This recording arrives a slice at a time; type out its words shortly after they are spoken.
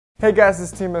Hey guys,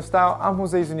 this is Team of Style. I'm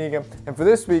Jose Zuniga, and for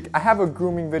this week I have a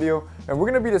grooming video and we're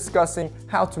going to be discussing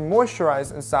how to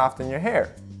moisturize and soften your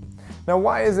hair. Now,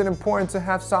 why is it important to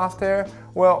have soft hair?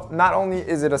 Well, not only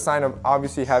is it a sign of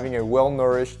obviously having a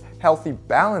well-nourished, healthy,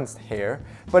 balanced hair,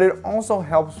 but it also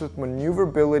helps with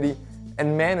maneuverability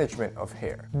and management of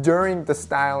hair during the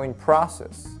styling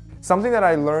process. Something that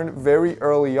I learned very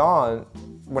early on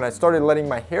when I started letting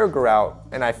my hair grow out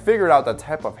and I figured out the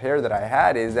type of hair that I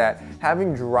had is that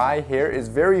having dry hair is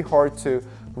very hard to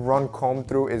run comb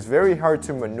through, it's very hard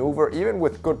to maneuver, even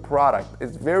with good product.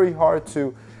 It's very hard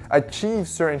to achieve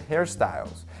certain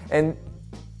hairstyles. And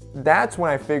that's when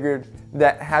I figured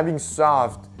that having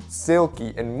soft,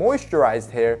 silky, and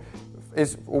moisturized hair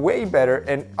is way better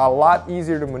and a lot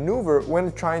easier to maneuver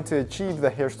when trying to achieve the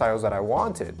hairstyles that I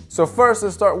wanted. So first,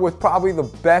 let's start with probably the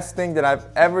best thing that I've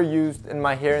ever used in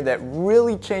my hair that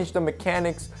really changed the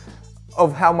mechanics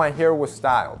of how my hair was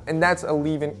styled, and that's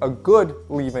a good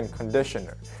leave-in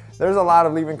conditioner. There's a lot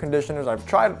of leave-in conditioners. I've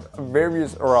tried a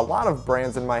lot of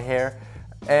brands in my hair,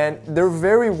 and they're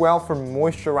very well for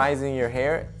moisturizing your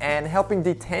hair and helping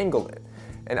detangle it.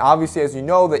 And obviously, as you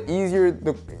know, the easier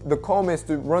the comb is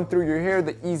to run through your hair,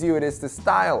 the easier it is to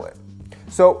style it.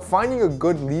 So finding a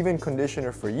good leave-in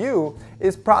conditioner for you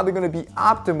is probably going to be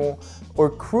optimal or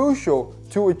crucial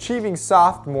to achieving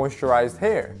soft, moisturized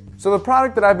hair. So the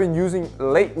product that I've been using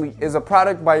lately is a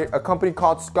product by a company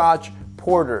called Scotch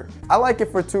Porter. I like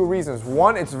it for two reasons.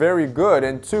 One, it's very good,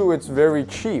 and two, it's very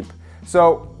cheap.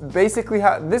 So basically,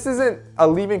 this isn't a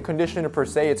leave-in conditioner per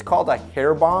se, it's called a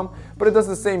hair balm, but it does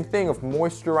the same thing of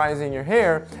moisturizing your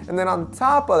hair, and then on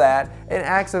top of that, it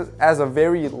acts as a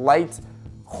very light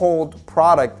hold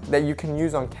product that you can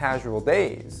use on casual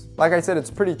days. Like I said, it's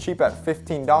pretty cheap at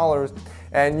 $15,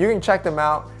 and you can check them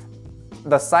out.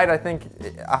 The site, I think,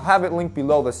 I'll have it linked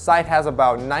below. The site has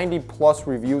about 90+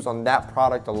 reviews on that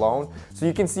product alone. So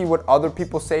you can see what other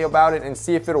people say about it and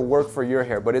see if it'll work for your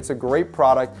hair. But it's a great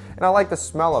product and I like the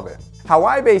smell of it. How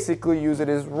I basically use it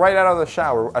is right out of the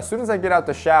shower. As soon as I get out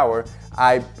the shower,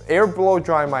 I air blow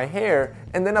dry my hair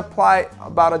and then apply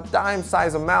about a dime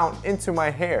size amount into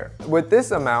my hair. With this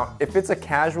amount, if it's a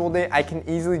casual day, I can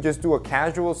easily just do a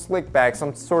casual slick back,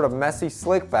 some sort of messy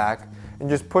slick back, and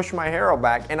just push my hair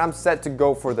back and I'm set to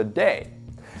go for the day.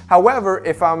 However,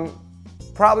 if I'm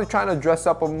probably trying to dress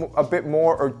up a bit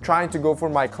more or trying to go for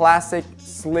my classic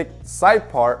slick side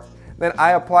part, then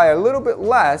I apply a little bit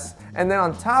less, and then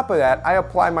on top of that, I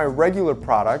apply my regular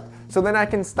product, so then I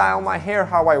can style my hair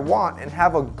how I want and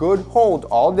have a good hold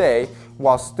all day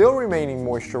while still remaining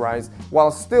moisturized, while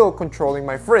still controlling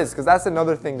my frizz, because that's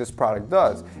another thing this product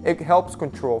does. It helps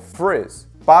control frizz.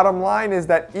 Bottom line is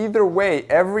that either way,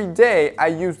 every day I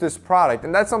use this product,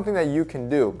 and that's something that you can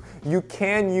do. You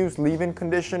can use leave-in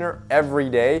conditioner every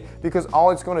day because all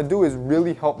it's going to do is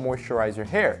really help moisturize your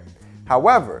hair.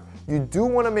 However, you do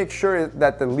want to make sure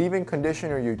that the leave-in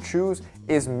conditioner you choose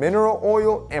is mineral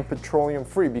oil and petroleum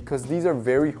free, because these are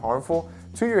very harmful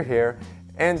to your hair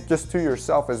and just to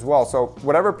yourself as well. So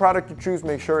whatever product you choose,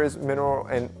 make sure it's mineral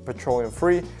and petroleum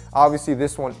free. Obviously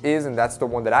this one is, and that's the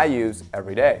one that I use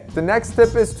every day. The next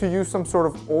tip is to use some sort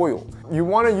of oil. You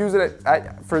want to use it,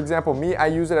 for example, me, I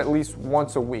use it at least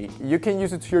once a week. You can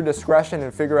use it to your discretion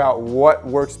and figure out what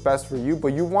works best for you, but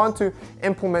you want to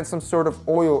implement some sort of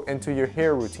oil into your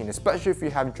hair routine, especially if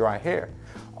you have dry hair.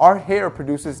 Our hair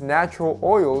produces natural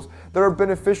oils that are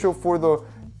beneficial for the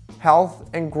health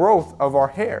and growth of our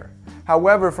hair.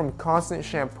 However, from constant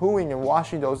shampooing and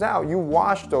washing those out, you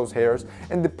wash those hairs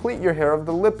and deplete your hair of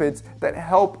the lipids that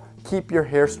help keep your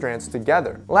hair strands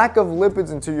together. Lack of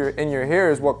lipids in your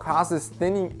hair is what causes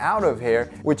thinning out of hair,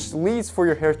 which leads for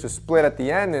your hair to split at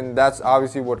the end, and that's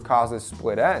obviously what causes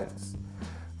split ends.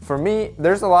 For me,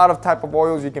 there's a lot of type of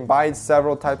oils. You can buy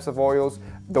several types of oils.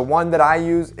 The one that I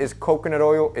use is coconut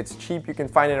oil. It's cheap. You can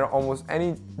find it at almost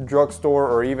any drugstore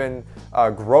or even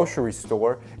a grocery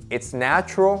store. It's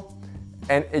natural,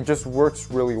 and it just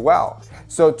works really well.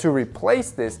 So to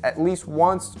replace this, at least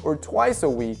once or twice a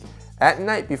week, at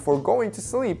night before going to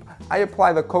sleep, I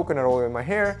apply the coconut oil in my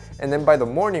hair, and then by the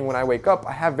morning when I wake up,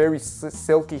 I have very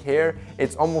silky hair.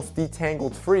 It's almost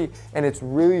detangled free, and it's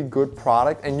really good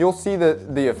product, and you'll see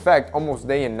the effect almost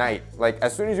day and night. Like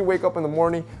as soon as you wake up in the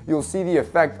morning, you'll see the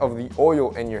effect of the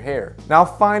oil in your hair. Now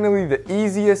finally, the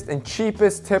easiest and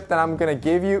cheapest tip that I'm gonna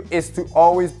give you is to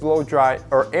always blow dry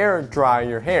or air dry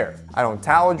your hair. I don't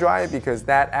towel dry it because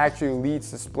that actually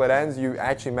leads to split ends. You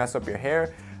actually mess up your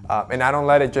hair. And I don't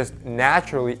let it just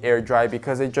naturally air dry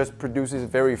because it just produces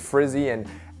very frizzy and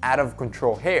out of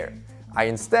control hair. I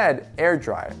instead air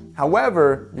dry it.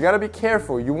 However, you gotta be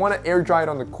careful. You wanna air dry it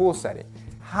on the cool setting.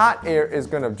 Hot air is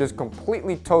gonna just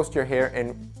completely toast your hair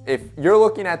and if you're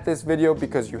looking at this video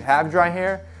because you have dry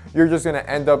hair, you're just gonna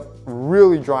end up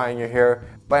really drying your hair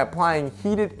by applying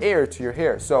heated air to your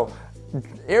hair. So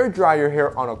air dry your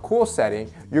hair on a cool setting,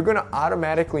 you're gonna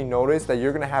automatically notice that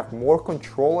you're gonna have more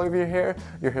control over your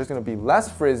hair's gonna be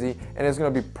less frizzy, and it's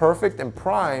gonna be perfect and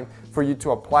primed for you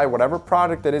to apply whatever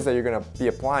product it is that you're gonna be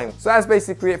applying. So that's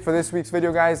basically it for this week's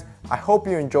video, guys. I hope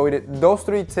you enjoyed it. Those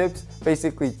 3 tips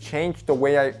basically changed the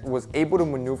way I was able to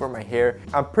maneuver my hair.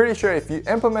 I'm pretty sure if you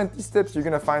implement these tips, you're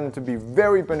gonna find them to be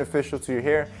very beneficial to your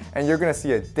hair, and you're gonna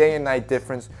see a day and night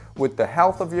difference with the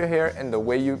health of your hair and the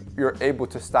way you're able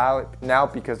to style it now,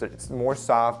 because it's more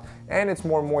soft and it's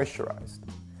more moisturized.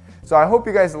 So I hope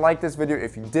you guys liked this video.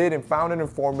 If you did and found it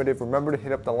informative, remember to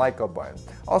hit up the like up button.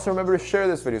 Also remember to share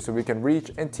this video so we can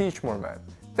reach and teach more men.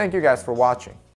 Thank you guys for watching.